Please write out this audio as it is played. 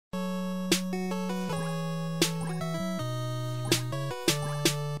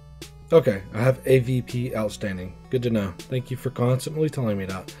Okay, I have AVP outstanding. Good to know. Thank you for constantly telling me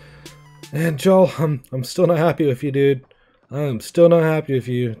that. And Joel, I'm still not happy with you, dude. I'm still not happy with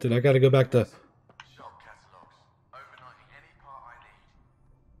you. Dude, I gotta go back to... Shop catalogs. Overnighting any part I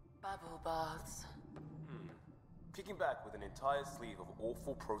need. Bubble baths. Kicking back with an entire sleeve of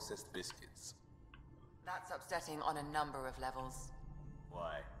awful processed biscuits. That's upsetting on a number of levels.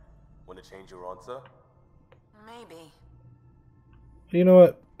 Why? Want to change your answer? Maybe. You know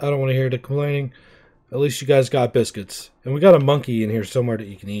what? I don't want to hear the complaining. At least you guys got biscuits. And we got a monkey in here somewhere that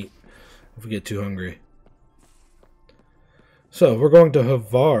you can eat if we get too hungry. So, we're going to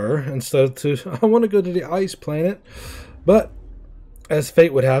Havaari instead of to... I want to go to the ice planet. But, as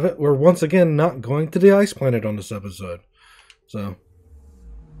fate would have it, we're once again not going to the ice planet on this episode. So,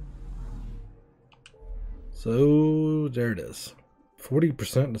 there it is.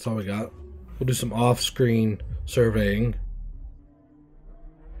 40%, that's all we got. We'll do some off-screen surveying.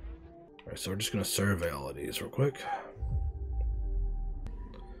 Alright, so we're just going to survey all of these real quick.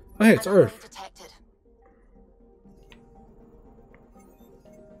 Oh, hey, it's Earth. Detected.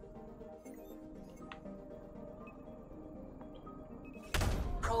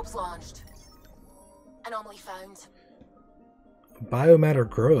 Probes launched. Anomaly found. Biomatter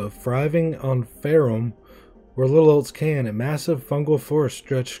growth, thriving on ferrum where little else can. A massive fungal forest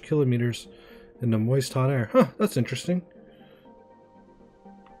stretched kilometers in the moist hot air. Huh, that's interesting.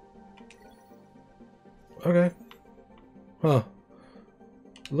 Okay. Huh.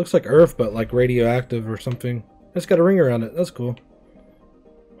 It looks like Earth, but like radioactive or something. It's got a ring around it. That's cool.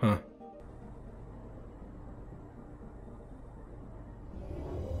 Huh.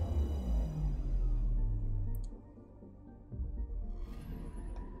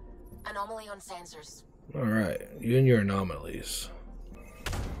 Anomaly on sensors. Alright, you and your anomalies.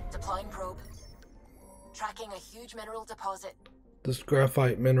 Deploying probe. Tracking a huge mineral deposit. This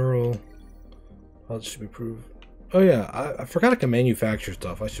graphite mineral. Oh, this should be proved. Oh yeah, I forgot I can manufacture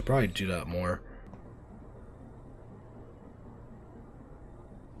stuff. I should probably do that more.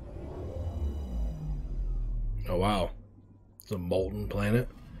 Oh wow. It's a molten planet.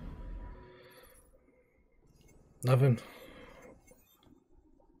 Nothing.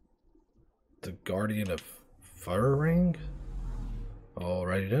 The Guardian of Fire Ring? I'll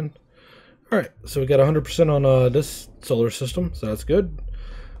write it in. Alright, so we got 100% on this solar system, so that's good.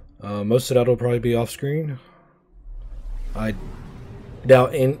 Most of that will probably be off screen. I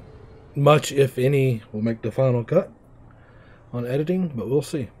doubt much, if any, will make the final cut on editing, but we'll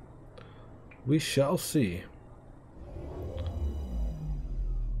see. We shall see.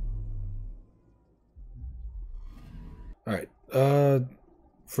 Alright,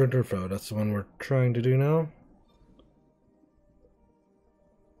 friend or foe, that's the one we're trying to do now.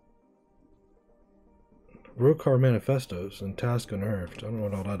 Rokar Manifestos and Task Unearthed. I don't know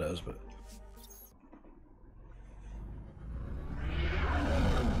what all that is, but...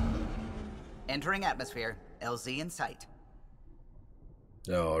 Entering atmosphere. LZ in sight.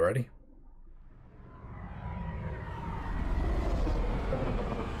 Alrighty.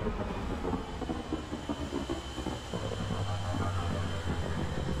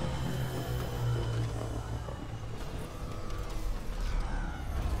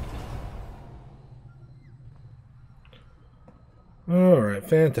 Alright,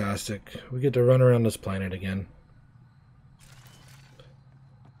 fantastic. We get to run around this planet again.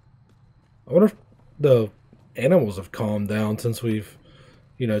 I wonder if the animals have calmed down since we've,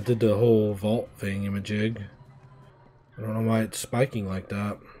 you know, did the whole vault thingamajig. I don't know why it's spiking like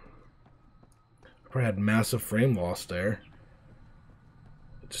that. Probably had massive frame loss there.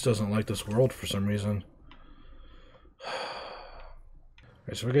 It just doesn't like this world for some reason.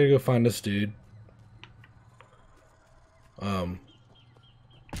 Alright, so we're gonna go find this dude.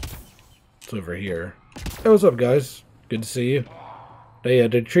 It's over here. Hey, what's up, guys? Good to see you. Hey,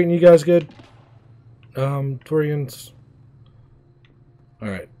 they're treating you guys good? Torians.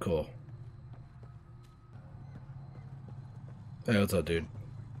 Alright, cool. Hey, what's up, dude?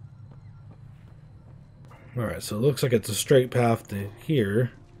 Alright, so it looks like it's a straight path to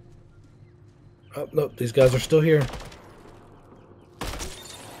here. Oh, nope, these guys are still here.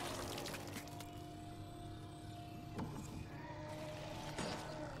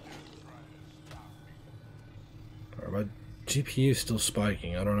 My GPU is still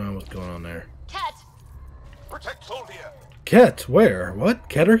spiking. I don't know what's going on there. Kett! Protect Soldier! Kett? Where? What?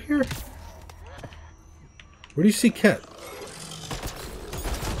 Kett are here? Where do you see Kett?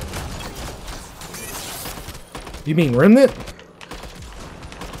 You mean Remnant?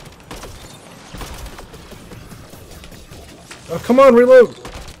 Oh, come on, reload!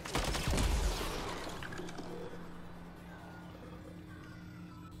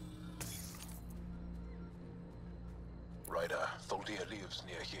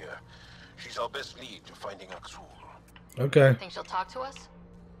 Okay. Think she'll talk to us?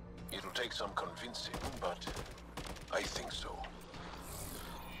 It'll take some convincing, but I think so.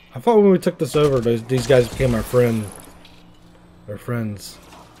 I thought when we took this over, these guys became our friend. Our friends.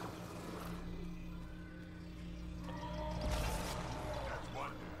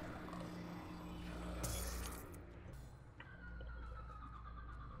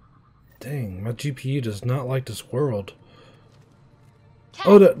 Dang, my GPU does not like this world. Kett.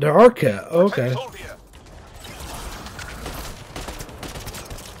 Oh, there are cat. Oh, okay.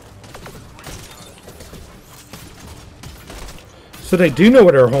 So they do know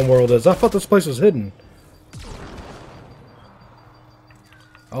what our homeworld is. I thought this place was hidden.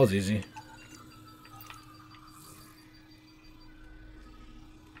 That was easy.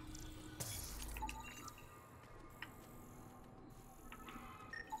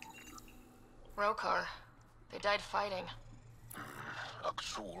 Rokar. They died fighting.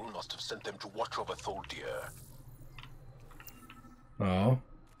 Aksul must have sent them to watch over Tholdir. Oh.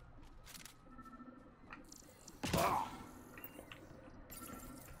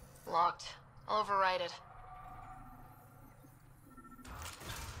 Locked. I'll override it.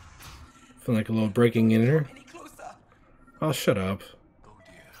 Feel like a little breaking in here. Oh, shut up.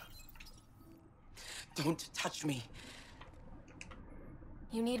 Don't touch me.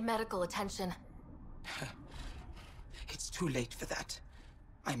 You need medical attention. It's too late for that.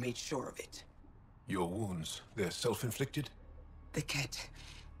 I made sure of it. Your wounds, they're self-inflicted? The kett.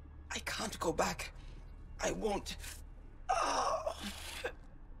 I can't go back. I won't. Oh.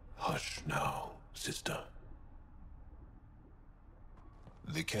 Hush now, sister.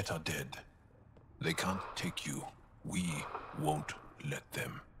 The kett are dead. They can't take you. We won't let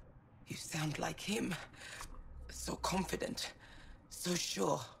them. You sound like him. So confident. So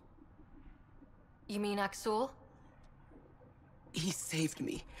sure. You mean Aksul? He saved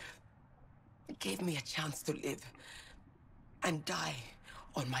me. Gave me a chance to live. And die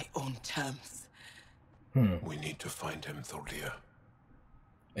on my own terms. We need to find him, Tholdir.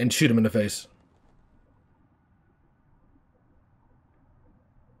 And shoot him in the face.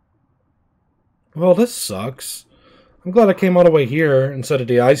 Well, this sucks. I'm glad I came all the way here instead of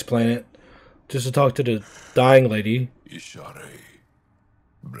the ice planet just to talk to the dying lady. Ishare,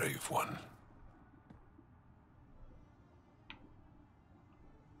 brave one.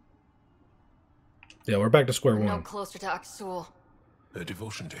 Yeah, we're back to square No one. closer to Aksul. Her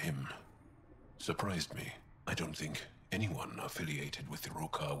devotion to him surprised me. I don't think anyone affiliated with the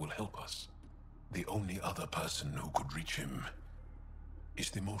Rokar will help us. The only other person who could reach him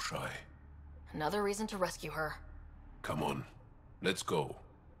is the Moshai. Another reason to rescue her. Come on, let's go.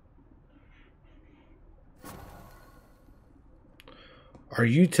 Are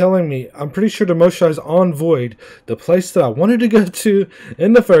you telling me? I'm pretty sure the Moshai's on Void, the place that I wanted to go to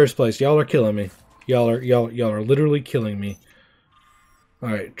in the first place. Y'all are killing me. Y'all are literally killing me. All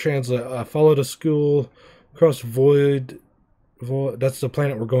right, translate. Follow the school across Void. That's the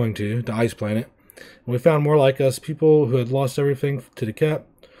planet we're going to, the ice planet. And we found more like us, people who had lost everything to the kett.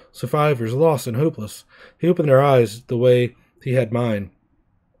 Survivors, lost and hopeless. He opened their eyes the way he had mine.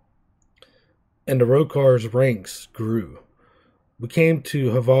 And the Rokar's ranks grew. We came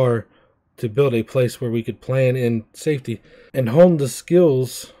to Havaari to build a place where we could plan in safety and hone the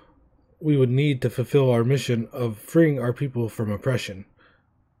skills we would need to fulfill our mission of freeing our people from oppression.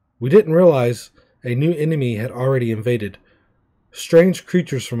 We didn't realize a new enemy had already invaded. Strange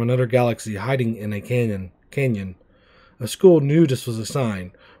creatures from another galaxy hiding in a canyon. A school knew this was a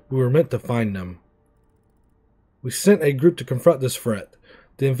sign. We were meant to find them. We sent a group to confront this threat.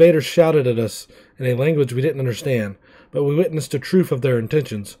 The invaders shouted at us in a language we didn't understand, but we witnessed the truth of their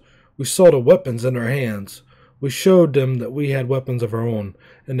intentions. We saw the weapons in their hands. We showed them that we had weapons of our own,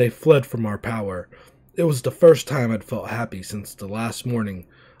 and they fled from our power. It was the first time I'd felt happy since the last morning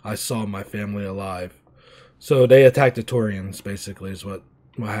I saw my family alive. So they attacked the Taurians, basically, is what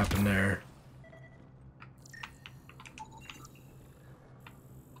happened there.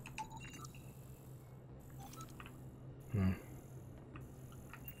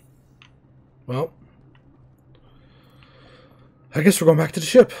 Well, I guess we're going back to the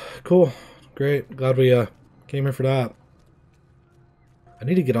ship. Cool. Great. Glad we came here for that. I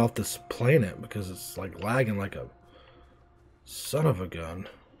need to get off this planet because it's like lagging like a son of a gun.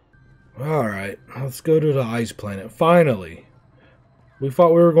 Alright, let's go to the ice planet. Finally. We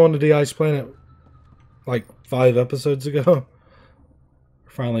thought we were going to the ice planet like 5 episodes ago.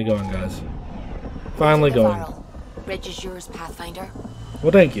 We're finally going, guys. Finally going. Bridge is yours, Pathfinder.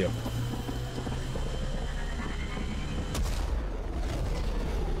 Well, thank you.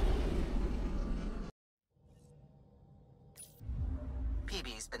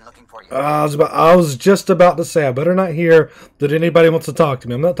 PB's been looking for you. I was just about to say, I better not hear that anybody wants to talk to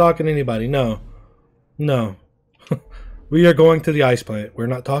me. I'm not talking to anybody. No. No. We are going to the ice planet. We're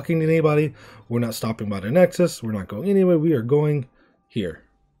not talking to anybody. We're not stopping by the Nexus. We're not going anywhere. We are going here.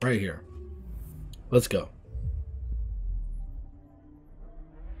 Right here. Let's go.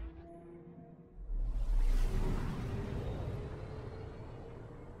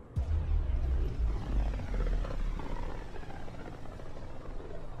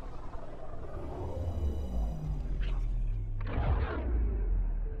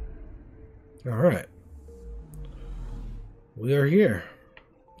 All right. We are here.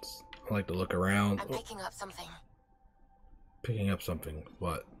 I like to look around. I'm picking up something. Picking up something.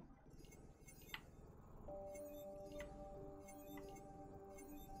 What?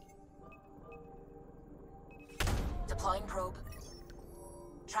 Deploying probe.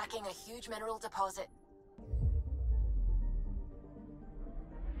 Tracking a huge mineral deposit.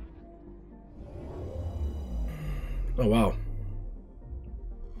 Oh, wow.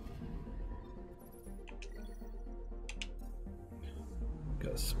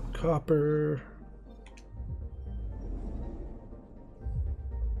 Got some copper.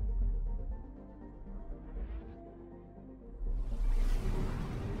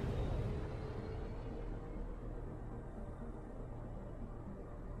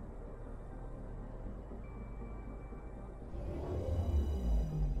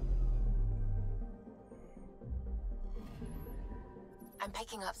 I'm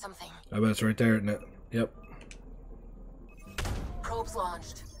picking up something. I bet it's right there, isn't it? Yep. Probes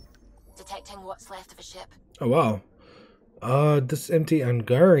launched. Detecting what's left of a ship. Oh, wow. This empty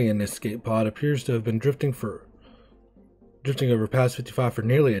Hungarian escape pod appears to have been drifting over past 55 for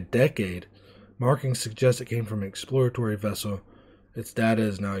nearly a decade. Markings suggest it came from an exploratory vessel. Its data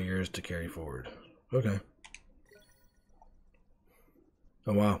is now yours to carry forward. Okay.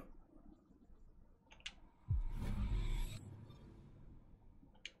 Oh, wow.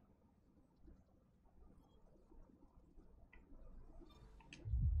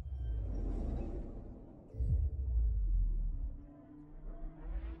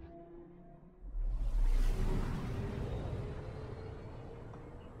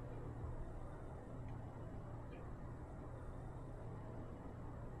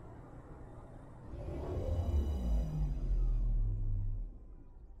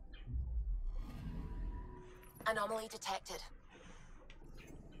 Anomaly detected.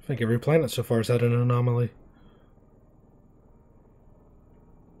 I think every planet so far has had an anomaly.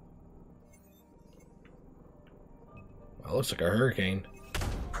 Well, looks like a hurricane.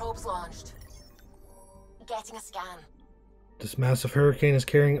 Probes launched. Getting a scan. This massive hurricane is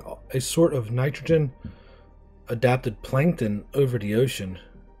carrying a sort of nitrogen adapted plankton over the ocean.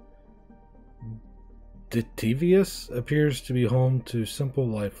 Ditivius appears to be home to simple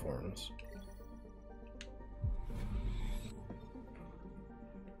life forms.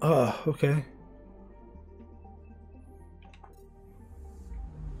 Okay.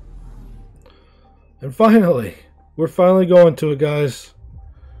 And finally, we're finally going to it, guys.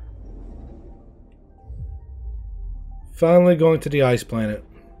 Finally going to the ice planet.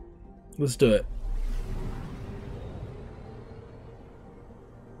 Let's do it.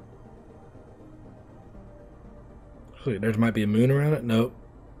 Wait, there might be a moon around it? Nope.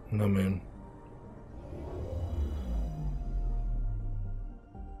 No moon.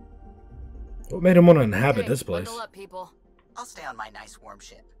 What made him want to inhabit this place? Buckle up, people. I'll stay on my nice warm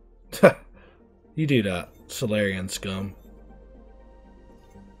ship. You do that, Solarian scum.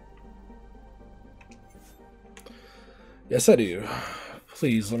 Yes, I do.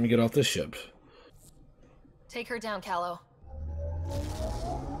 Please, let me get off this ship. Take her down, Callow.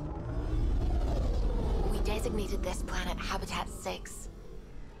 We designated this planet Habitat 6.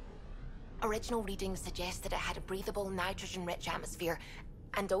 Original readings suggest that it had a breathable, nitrogen-rich atmosphere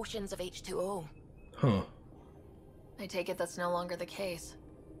and oceans of H2O. Huh. I take it that's no longer the case.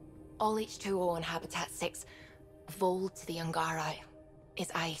 All H2O on Habitat 6, vold to the Havaari,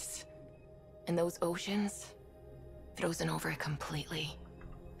 is ice. And those oceans, frozen over completely.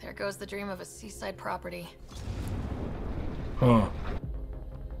 There goes the dream of a seaside property. Huh.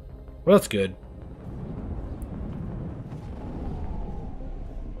 Well, that's good.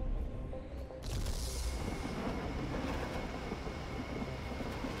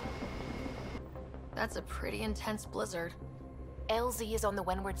 That's a pretty intense blizzard. LZ is on the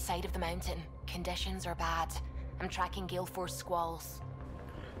windward side of the mountain. Conditions are bad. I'm tracking gale force squalls.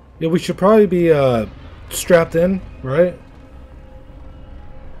 Yeah, we should probably be strapped in, right?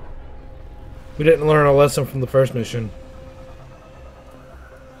 We didn't learn a lesson from the first mission.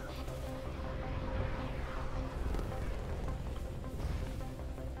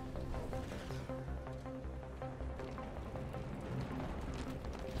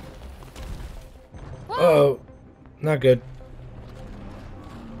 Uh-oh. Not good.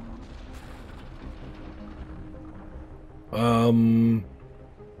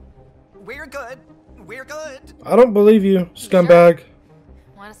 We're good. We're good. I don't believe you, scumbag.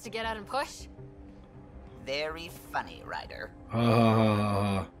 Want us to get out and push? Very funny, Ryder. Ha ha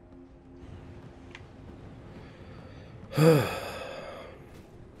ha ha ha.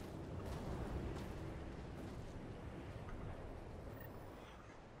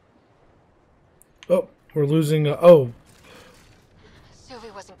 Oh, we're losing. Oh,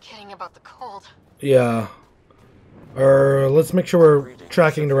 Suvi wasn't kidding about the cold. yeah. Let's make sure we're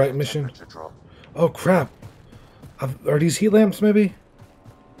tracking the right mission. Oh crap! Are these heat lamps maybe?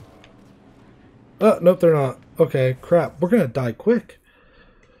 Oh, nope, they're not. Okay, crap. We're gonna die quick.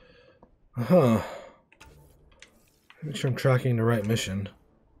 Huh. Make sure I'm tracking the right mission.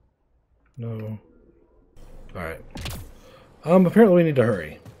 No. Alright. Apparently we need to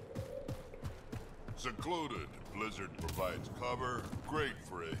hurry. Secluded, Blizzard provides cover. Great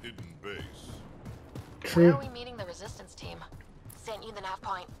for a hidden base. True. Where are we meeting the resistance team? Sent you the nav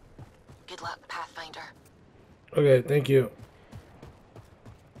point. Good luck, Pathfinder. Okay, thank you.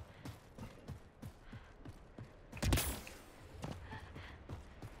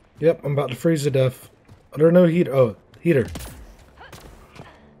 Yep, I'm about to freeze to death. There are no heat. Oh, heater.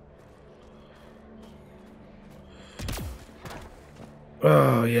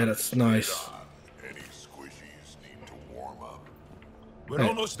 Oh, yeah, that's nice. Any squishies need to warm up. We're Hey.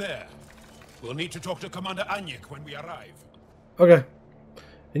 almost there. We'll need to talk to Commander Anyik when we arrive. Okay.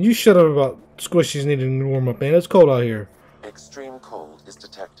 And you shut up about squishies needing to warm up, man. It's cold out here. Extreme cold is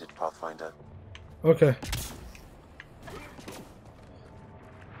detected, Pathfinder. Okay.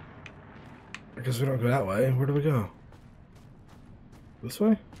 I guess we don't go that way. Where do we go? This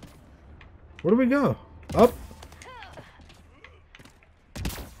way? Where do we go? Up?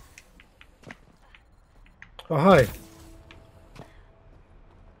 Oh, hi.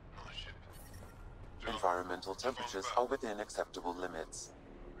 Environmental temperatures are within acceptable limits.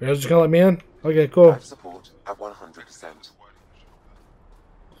 You guys just gonna let me in? Okay, cool. Life support at 100%.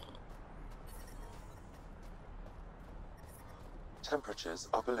 Temperatures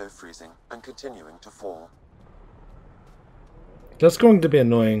are below freezing and continuing to fall. That's going to be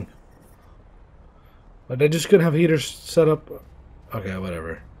annoying. Like, they just couldn't have heaters set up. Okay,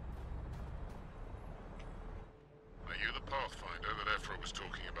 whatever. Are you the Pathfinder that Ephra was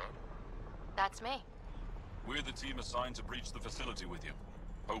talking about? That's me. We're the team assigned to breach the facility with you.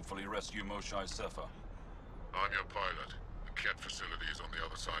 Hopefully rescue Moshae Sefa. I'm your pilot. The kett facility is on the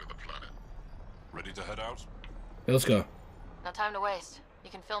other side of the planet. Ready to head out? Yeah, let's go. No time to waste.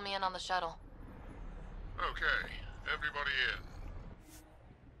 You can fill me in on the shuttle. Okay, everybody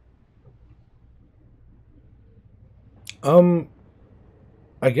in.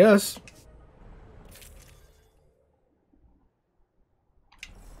 I guess.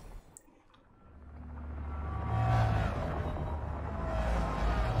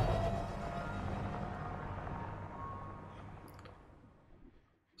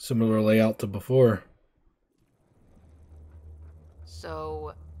 Similar layout to before.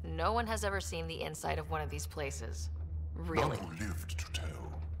 So, no one has ever seen the inside of one of these places. Really? None who lived to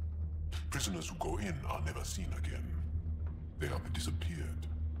tell. Prisoners who go in are never seen again. They have disappeared.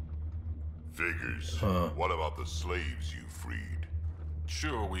 Figures. What about the slaves you freed?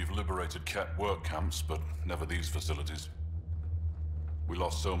 Sure, we've liberated kett work camps, but never these facilities. We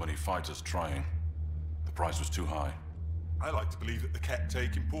lost so many fighters trying. The price was too high. I like to believe that the kett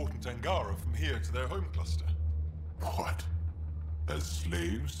take important Angara from here to their home cluster. What? As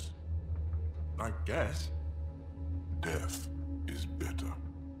slaves? I guess. Death is better.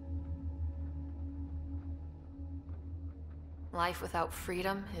 Life without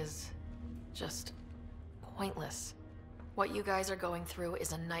freedom is just pointless. What you guys are going through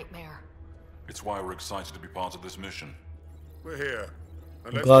is a nightmare. It's why we're excited to be part of this mission. We're here.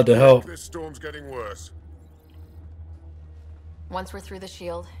 And I'm glad to help. This storm's getting worse. Once we're through the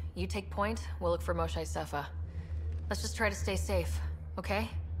shield, you take point, we'll look for Moshae Sefa. Let's just try to stay safe, okay?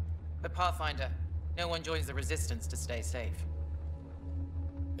 But Pathfinder, no one joins the Resistance to stay safe.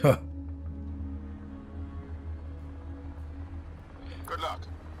 Huh. Good luck.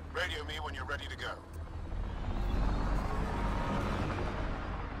 Radio me when you're ready to go.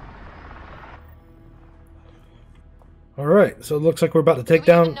 Alright, so it looks like we're about to take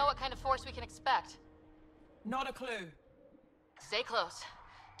Do we down... even know what kind of force we can expect? Not a clue. Stay close.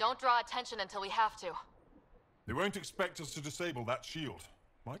 Don't draw attention until we have to. They won't expect us to disable that shield.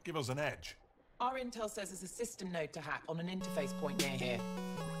 Might give us an edge. Our intel says there's a system node to hack on an interface point near here.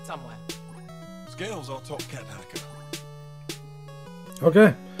 Somewhere. Scale's our top kett hacker.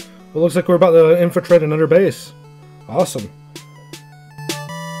 Okay. Well, looks like we're about to infiltrate another base. Awesome.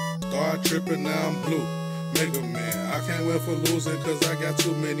 Start tripping, now I'm blue. Mega Man, I can't win for losing cause I got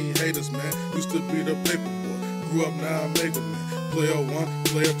too many haters, man. Used to be the paper boy, grew up now I'm Mega Man. Player 1,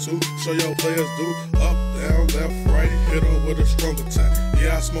 player 2, show your players do. Up, down, left, right, hit them with a strong attack.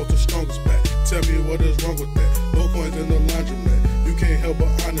 Yeah, I smoke the strongest back. Tell me what is wrong with that. No coins in the laundromat, you can't help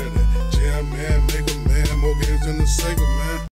but honor that. Jam man, Mega Man, more games than the Sega man.